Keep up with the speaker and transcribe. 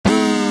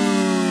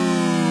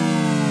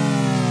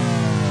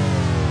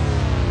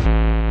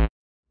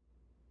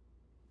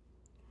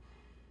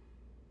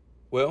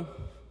Well,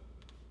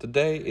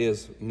 today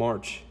is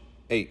March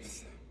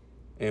 8th,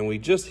 and we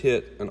just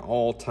hit an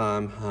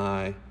all-time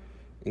high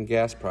in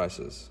gas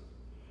prices.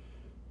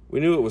 We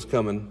knew it was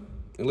coming.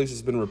 At least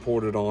it's been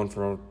reported on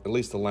for at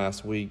least the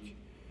last week.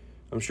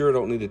 I'm sure I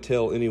don't need to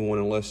tell anyone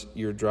unless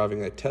you're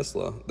driving a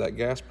Tesla that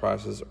gas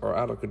prices are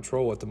out of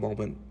control at the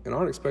moment and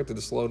aren't expected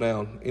to slow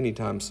down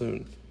anytime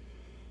soon.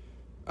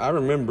 I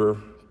remember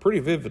pretty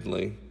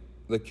vividly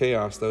the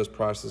chaos those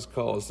prices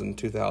caused in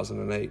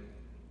 2008.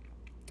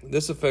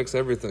 This affects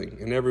everything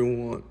and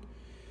everyone,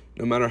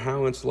 no matter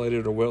how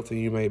insulated or wealthy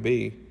you may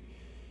be.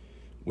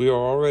 We are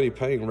already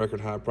paying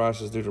record high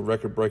prices due to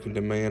record-breaking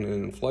demand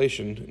and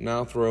inflation.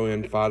 Now throw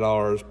in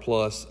 $5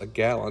 plus a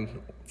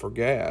gallon for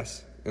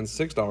gas and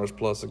 $6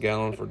 plus a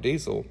gallon for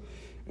diesel,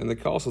 and the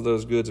cost of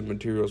those goods and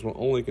materials will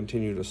only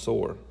continue to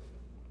soar.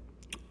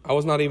 I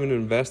was not even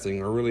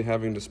investing or really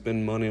having to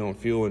spend money on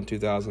fuel in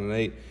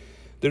 2008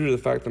 due to the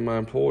fact that my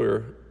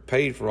employer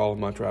paid for all of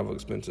my travel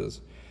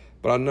expenses.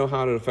 But I know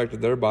how it affected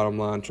their bottom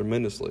line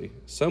tremendously,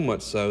 so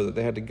much so that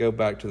they had to go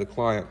back to the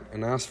client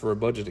and ask for a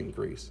budget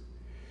increase.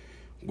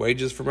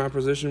 Wages for my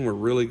position were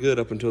really good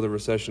up until the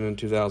recession in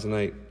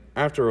 2008.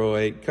 After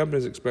 2008,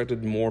 companies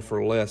expected more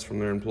for less from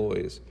their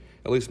employees.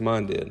 At least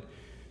mine did.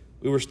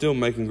 We were still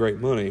making great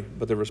money,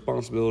 but the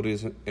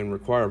responsibilities and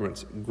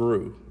requirements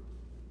grew.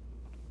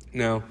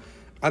 Now,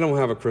 I don't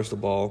have a crystal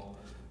ball.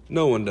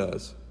 No one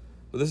does.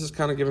 But this is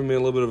kind of giving me a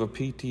little bit of a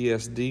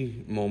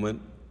PTSD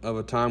moment of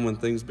a time when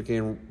things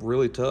became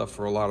really tough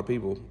for a lot of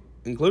people,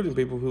 including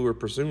people who were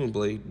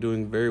presumably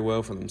doing very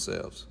well for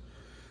themselves.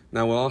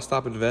 Now, will I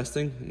stop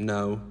investing?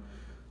 No.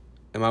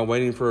 Am I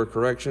waiting for a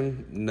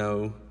correction?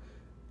 No.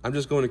 I'm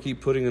just going to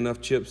keep putting enough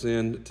chips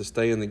in to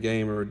stay in the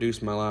game and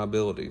reduce my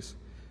liabilities.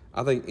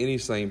 I think any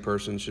sane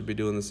person should be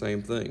doing the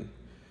same thing.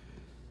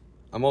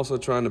 I'm also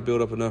trying to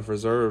build up enough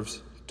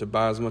reserves to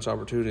buy as much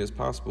opportunity as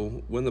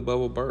possible when the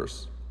bubble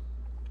bursts.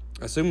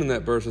 Assuming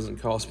that burst isn't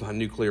caused by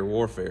nuclear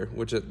warfare,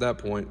 which at that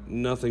point,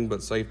 nothing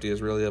but safety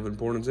is really of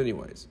importance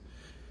anyways.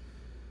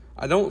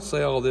 I don't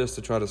say all this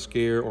to try to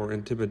scare or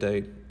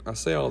intimidate. I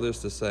say all this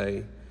to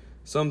say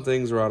some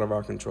things are out of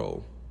our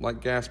control,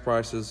 like gas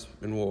prices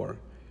and war.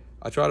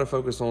 I try to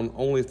focus on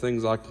only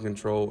things I can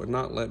control and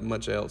not let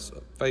much else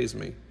faze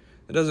me.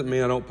 It doesn't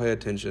mean I don't pay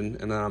attention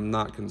and that I'm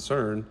not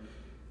concerned.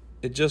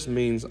 It just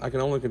means I can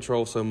only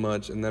control so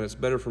much and that it's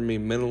better for me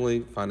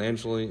mentally,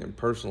 financially, and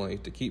personally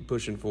to keep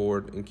pushing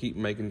forward and keep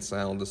making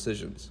sound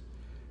decisions.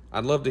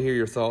 I'd love to hear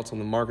your thoughts on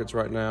the markets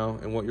right now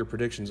and what your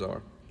predictions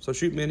are. So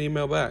shoot me an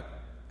email back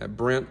at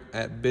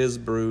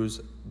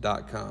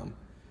brent@bizbrews.com.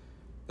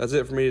 That's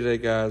it for me today,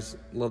 guys.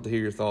 Love to hear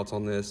your thoughts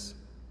on this.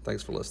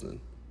 Thanks for listening.